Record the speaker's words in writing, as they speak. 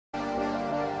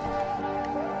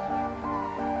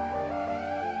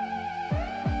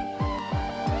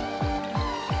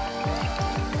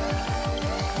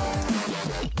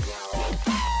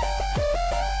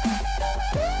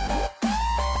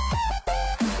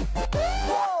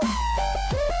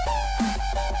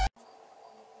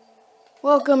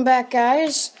Welcome back,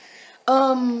 guys.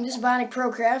 This is Bionic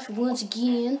ProCraft once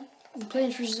again. I'm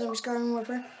playing for Zombies Garden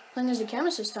Warfare. Playing as the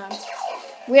chemist this time.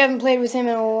 We haven't played with him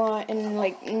in a while,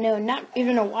 not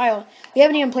even a while. We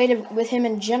haven't even played with him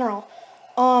in general.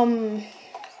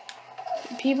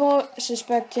 People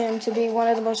suspect him to be one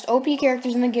of the most OP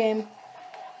characters in the game,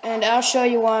 and I'll show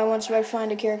you why once I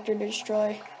find a character to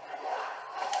destroy.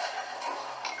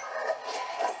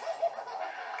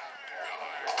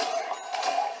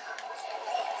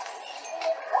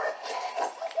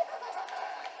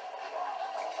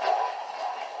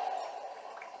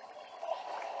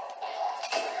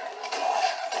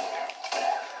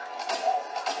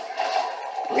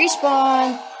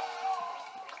 Respawn!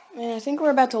 Man, I think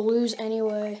we're about to lose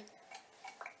anyway.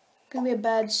 Gonna be a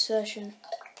bad session.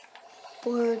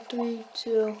 4, 3,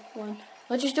 2, 1.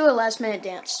 Let's just do a last minute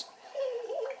dance.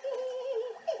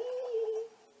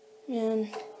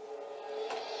 And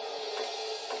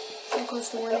so close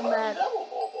to winning that.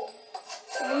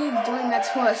 Why are you doing that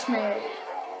to us, man?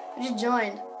 I just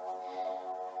joined.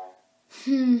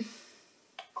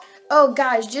 Oh,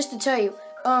 guys, just to tell you,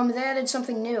 they added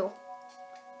something new.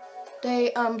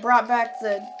 They brought back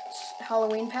the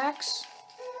Halloween packs.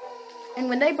 And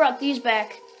when they brought these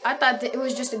back, I thought that it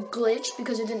was just a glitch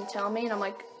because it didn't tell me. And I'm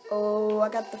like, oh, I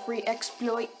got the free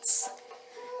exploits.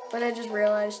 But I just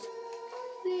realized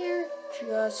they're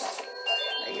just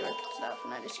regular stuff.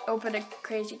 And I just opened a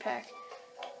crazy pack.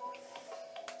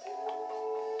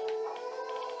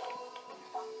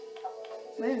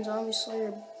 Man, Zombie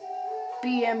Slayer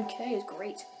BMK is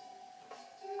great.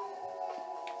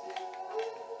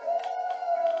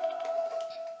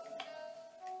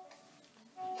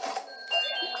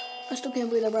 I still can't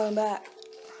believe I brought him back.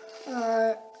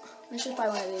 Let's just buy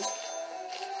one of these.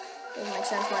 Doesn't make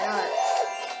sense, why not?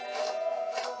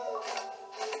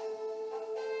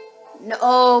 No,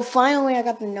 oh, finally I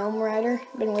got the Gnome Rider.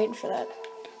 Been waiting for that.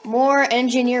 More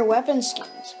engineer weapon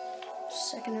skins.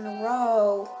 Second in a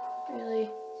row.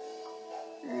 Really?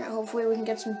 Alright, hopefully we can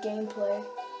get some gameplay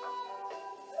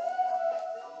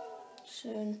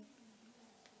soon.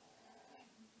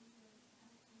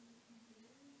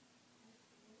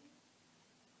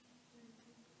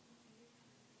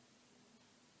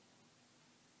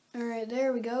 Alright,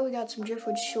 there we go. We got some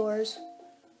Driftwood Shores.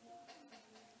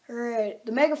 Alright,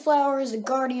 the Mega Flower is the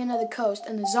guardian of the coast,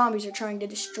 and the zombies are trying to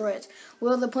destroy it.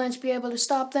 Will the plants be able to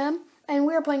stop them? And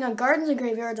we are playing on Gardens and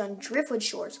Graveyards on Driftwood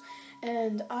Shores.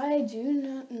 And I do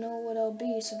not know what I'll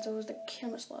be since I was the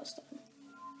chemist last time.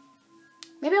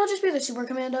 Maybe I'll just be the Super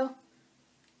Commando.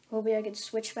 Hopefully I could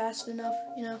switch fast enough,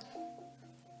 you know.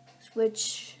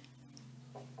 Switch.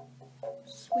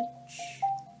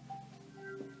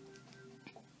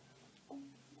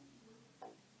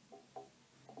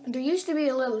 There used to be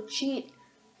a little cheat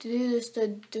to do this to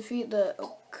defeat the...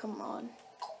 Oh, come on.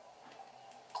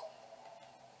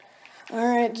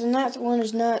 Alright, then that one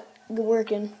is not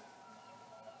working.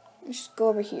 Let's just go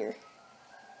over here.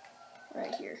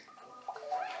 Right here.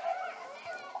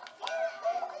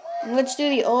 And let's do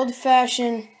the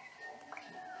old-fashioned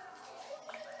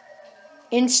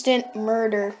instant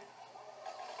murder.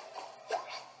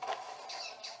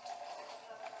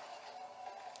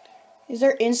 Is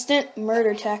their instant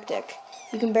murder tactic.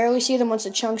 You can barely see them once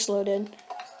the chunks load in.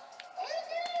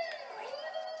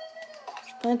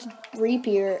 Planted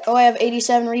repeater. Oh, I have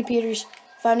 87 repeaters.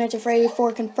 5 Nights at Freddy's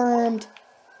 4 confirmed.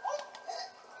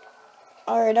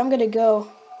 Alright, I'm gonna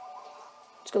go.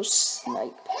 Let's go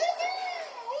snipe.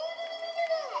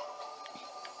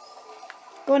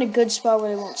 Go in a good spot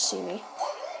where they won't see me.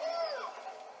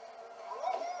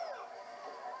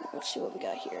 Let's see what we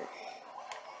got here.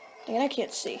 Dang it, I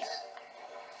can't see.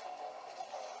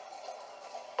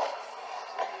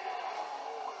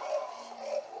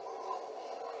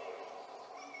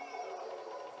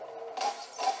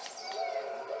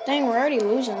 Dang, we're already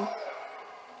losing.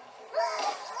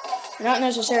 We're not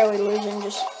necessarily losing,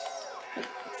 just like,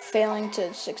 failing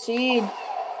to succeed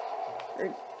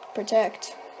or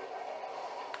protect.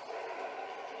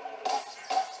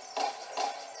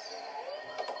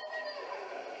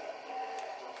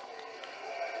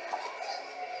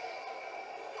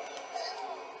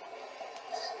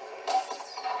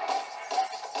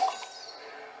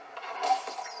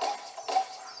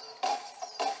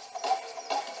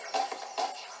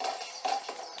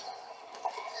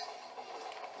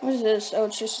 What is this? Oh,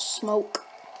 it's just smoke.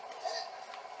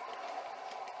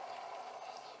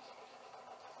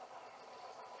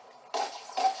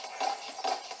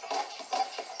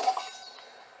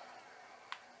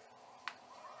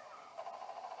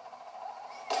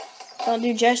 Don't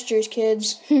do gestures,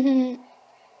 kids.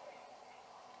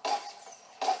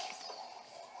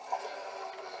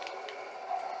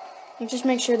 And just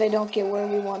make sure they don't get where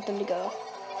we want them to go.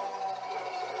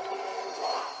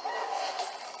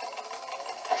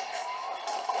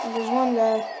 And there's one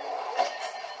guy.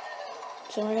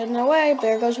 Someone heading that way.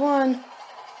 There goes one.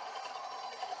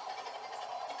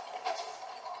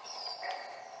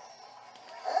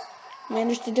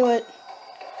 Managed to do it.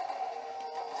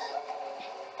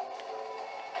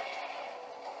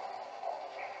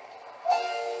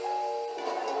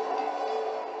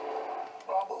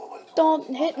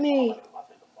 Don't hit me.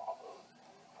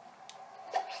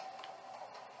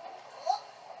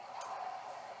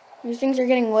 These things are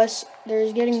getting less,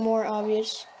 they're getting more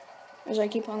obvious as I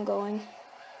keep on going.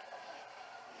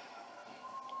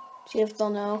 See if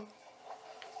they'll know.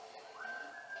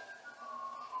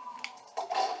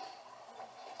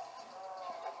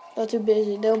 They're too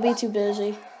busy. They'll be too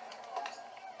busy.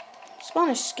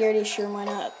 Spawn is scaredy, sure, why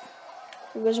not?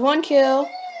 There goes one kill.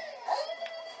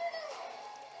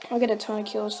 I'll get a ton of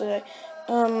kills today.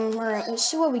 Alright, let's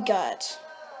see what we got.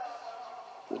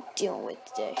 What we're dealing with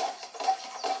today.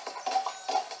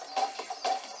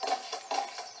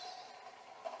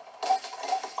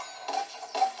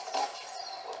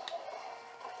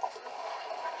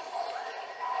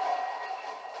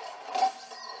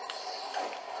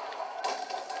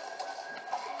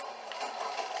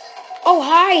 Oh,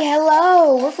 hi,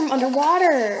 hello. We're from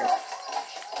underwater.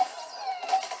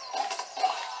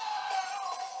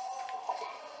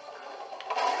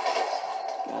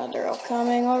 God, they're all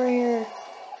coming over here.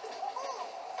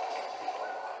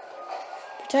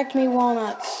 Protect me,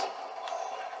 walnuts.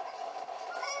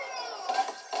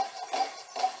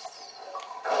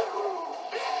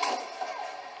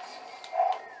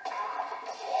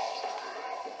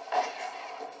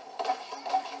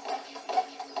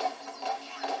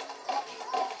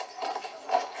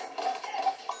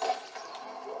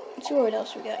 Let's see what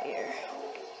else we got here.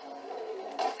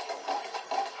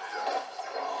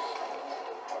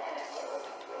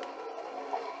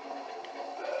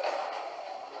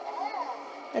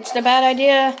 That's the bad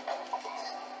idea.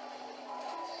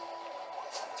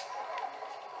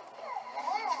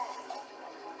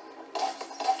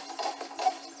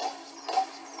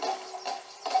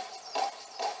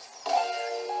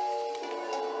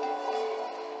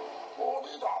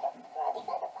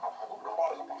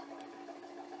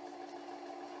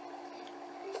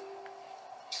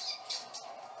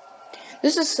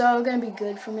 This is so gonna be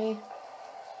good for me.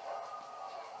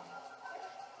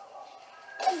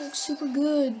 It looks super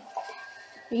good.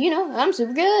 You know, I'm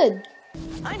super good.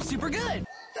 I'm super good.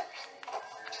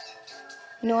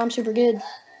 You know, I'm super good.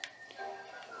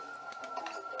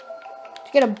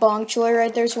 Get a bonk choy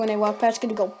right there, so when they walk past, it's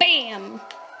gonna go BAM!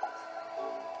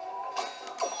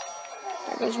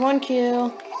 There goes one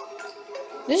kill.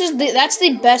 That's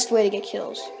the best way to get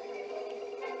kills.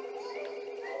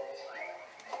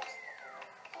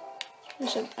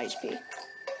 There's an ice pea.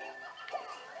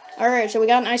 Alright, so we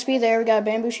got an ice pea there, we got a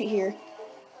bamboo sheet here.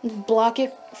 Let's block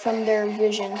it from their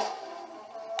vision.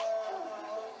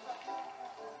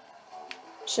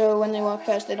 So when they walk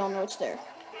past, they don't know it's there.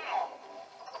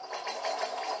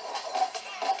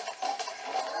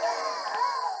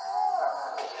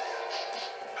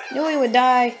 Knew he would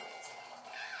die.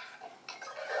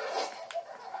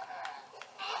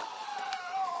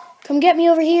 Come get me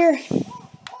over here.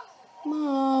 Come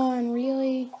on,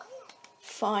 really?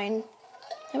 Fine.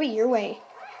 How about your way?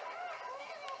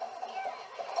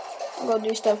 I'll go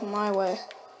do stuff my way.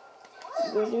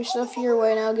 You go do stuff your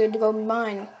way, now good to go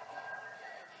mine.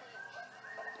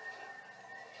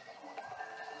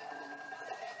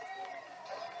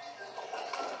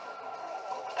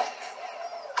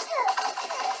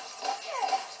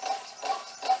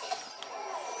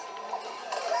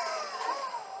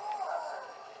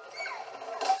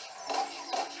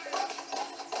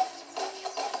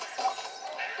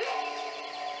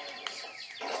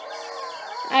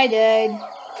 I died.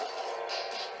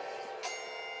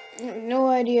 I have no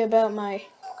idea about my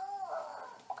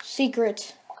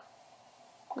secret.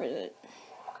 Where is it?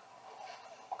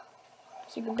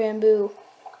 Secret bamboo.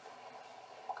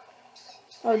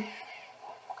 Oh.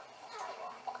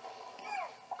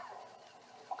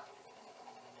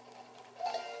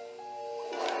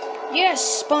 Yes,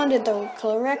 spawned it though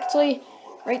correctly.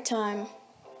 Right time.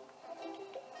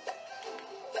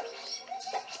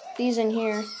 These in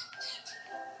here.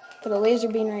 Put a laser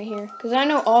beam right here. Because I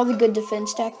know all the good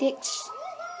defense tactics.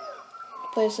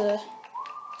 Place a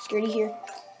security here.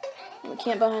 We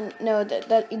camp behind. No,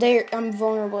 I'm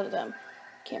vulnerable to them.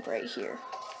 Camp right here.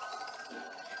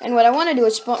 And what I want to do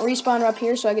is respawn up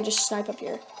here so I can just snipe up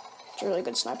here. It's a really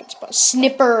good sniping spot.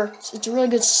 Snipper! It's a really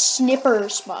good snipper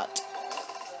spot.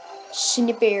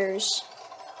 Snippers.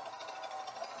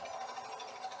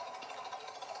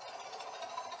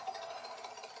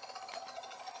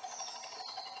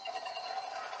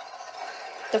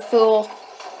 The fool.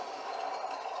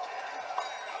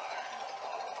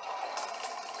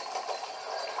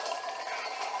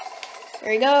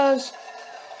 There he goes.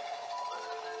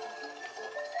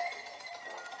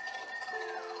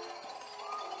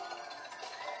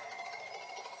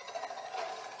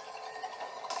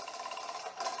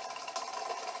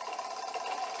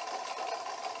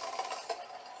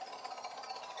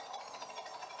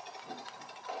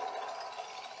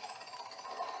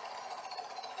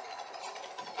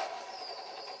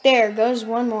 There goes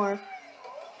one more.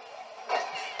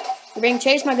 You're being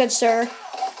chased, my good sir.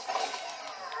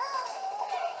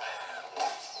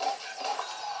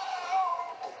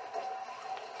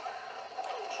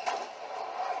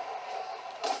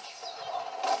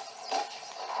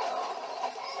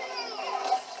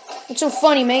 What's so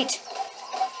funny, mate?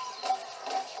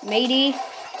 Matey.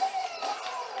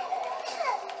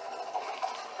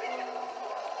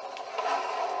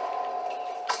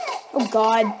 Oh,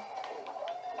 God.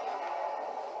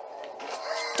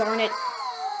 Darn it.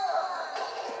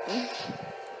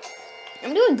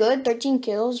 I'm doing good. 13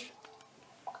 kills.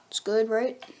 It's good,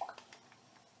 right?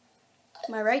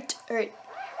 Am I right? Alright.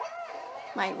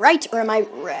 Am I right or am I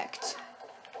wrecked?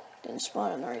 Didn't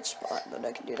spawn in the right spot, but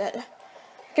I can do that.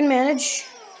 I can manage.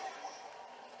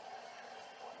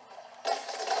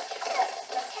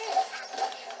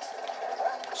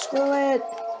 Screw it.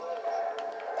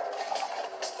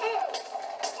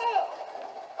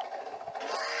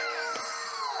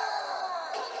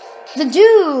 The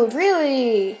dude,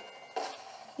 really?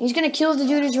 He's gonna kill the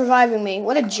dude who's reviving me.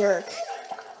 What a jerk.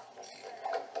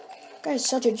 That guy's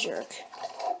such a jerk.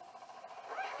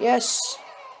 Yes.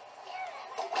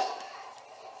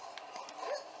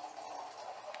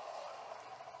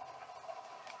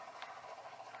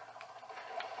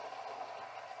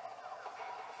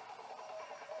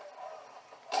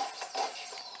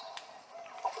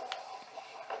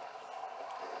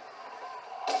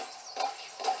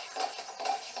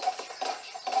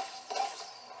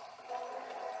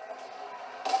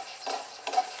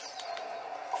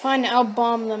 Fine, I'll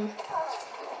bomb them.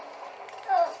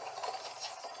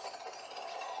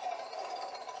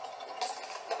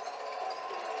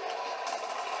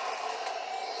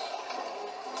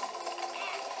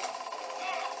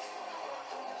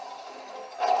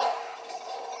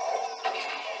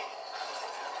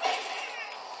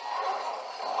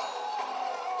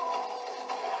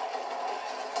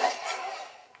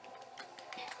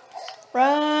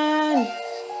 Run!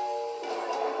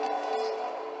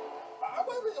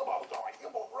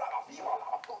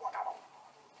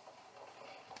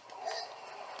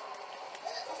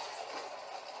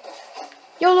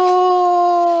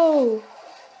 YOLO!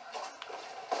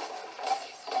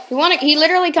 He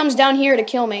literally comes down here to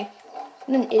kill me.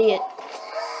 What an idiot.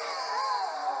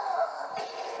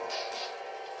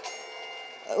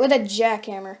 With a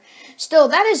jackhammer. Still,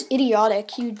 that is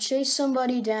idiotic. You chase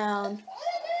somebody down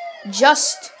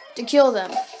just to kill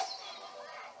them.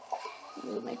 It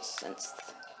doesn't make sense.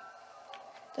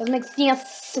 Doesn't make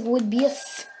sense. Would be a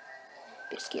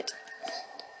biscuit.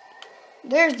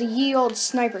 There's the ye old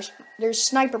snipers. There's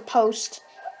sniper post.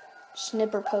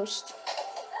 Snipper post.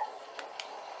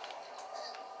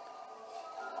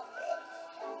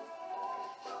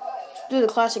 Let's do the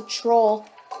classic troll.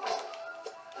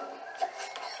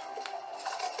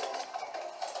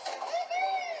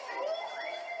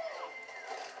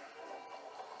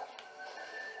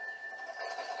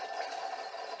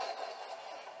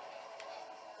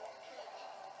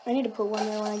 I need to put one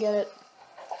there when I get it.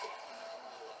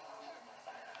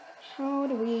 How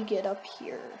do we get up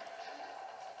here?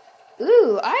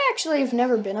 Ooh, I actually have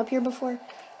never been up here before,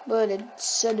 but it's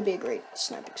said to be a great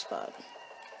sniping spot.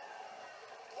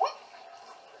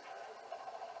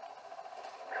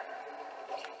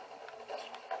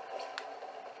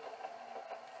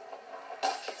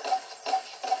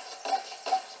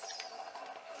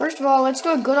 First of all, let's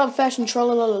do a good old-fashioned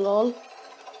troll-a-lol.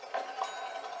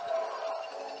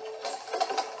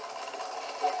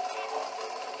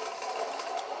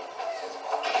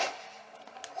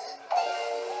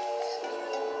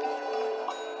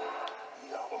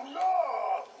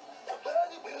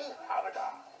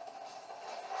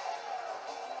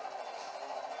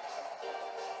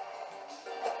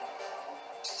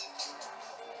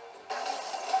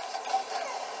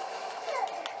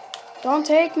 Don't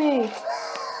take me.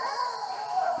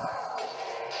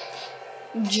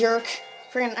 Jerk.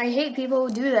 Friend, I hate people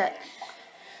who do that.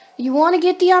 You want to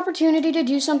get the opportunity to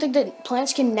do something that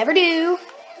plants can never do,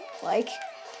 like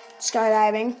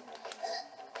skydiving.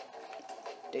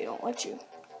 They don't let you.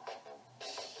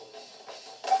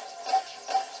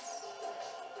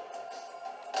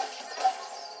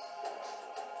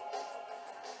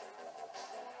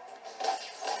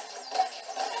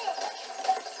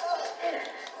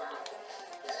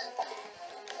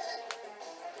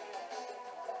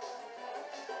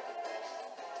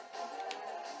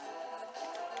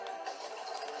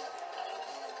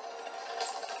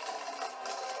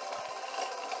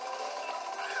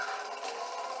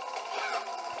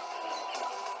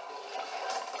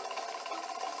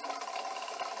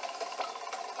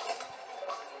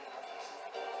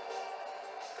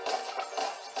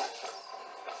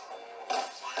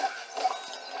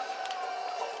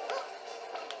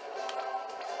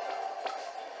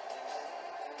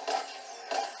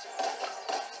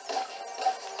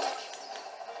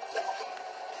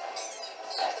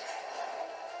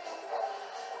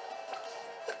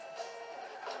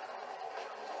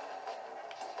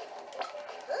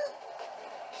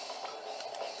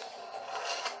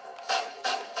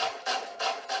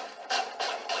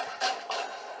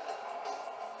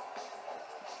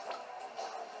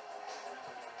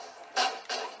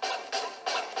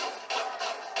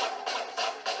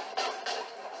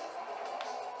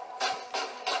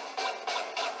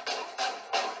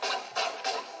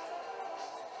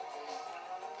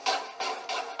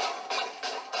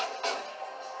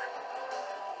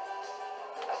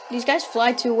 These guys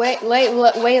fly too way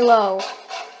low.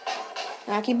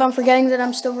 And I keep on forgetting that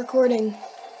I'm still recording.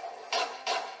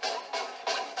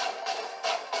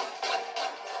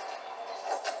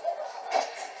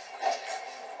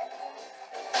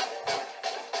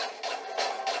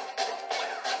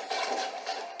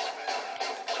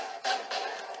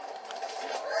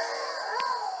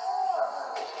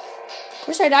 Of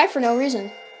course I die for no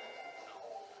reason.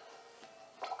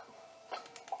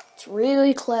 It's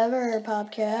really clever,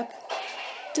 PopCap.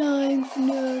 Dying for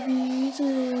no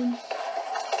reason.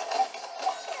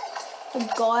 Oh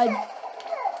God.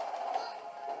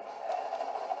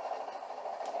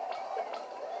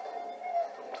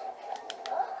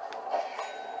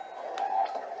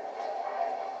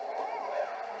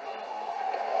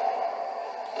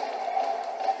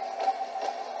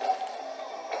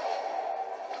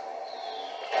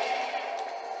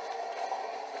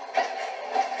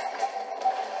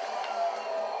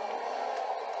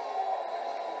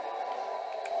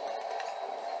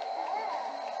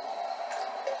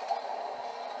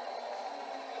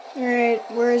 Alright,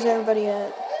 where is everybody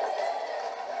at?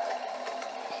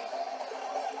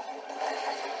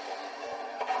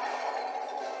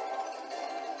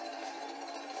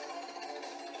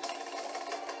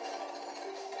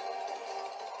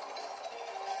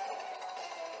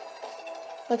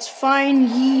 Let's find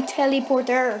ye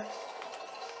teleporter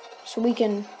so we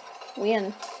can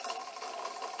win.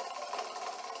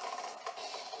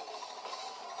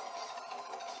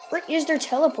 Where is their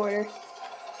teleporter?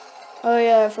 Oh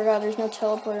yeah, I forgot there's no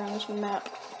teleporter on this map.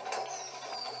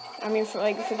 I mean for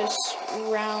this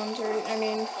round, or I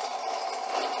mean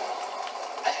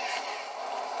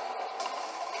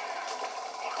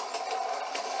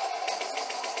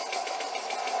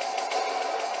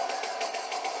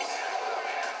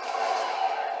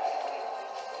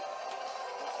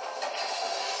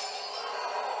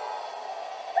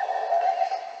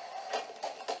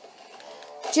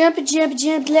jump, jump,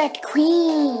 jump like a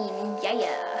queen.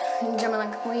 Yeah. Jumping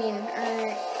like a queen.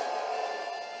 Alright.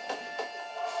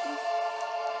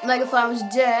 Like if I was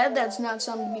dead, that's not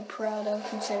something to be proud of,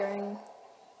 considering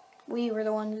we were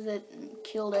the ones that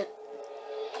killed it.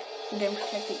 We didn't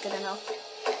protect it good enough.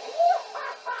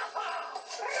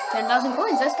 10,000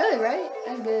 coins, that's good, right?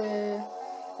 That's good.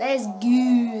 That's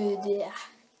good.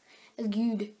 That's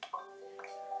good.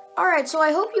 Alright, so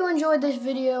I hope you enjoyed this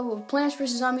video of Plants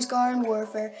vs. Zombies Garden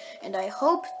Warfare, and I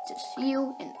hope to see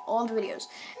you in all the videos.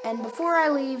 And before I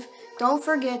leave, don't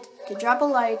forget to drop a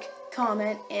like,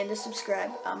 comment, and to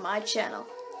subscribe on my channel.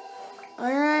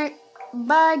 Alright,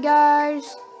 bye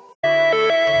guys!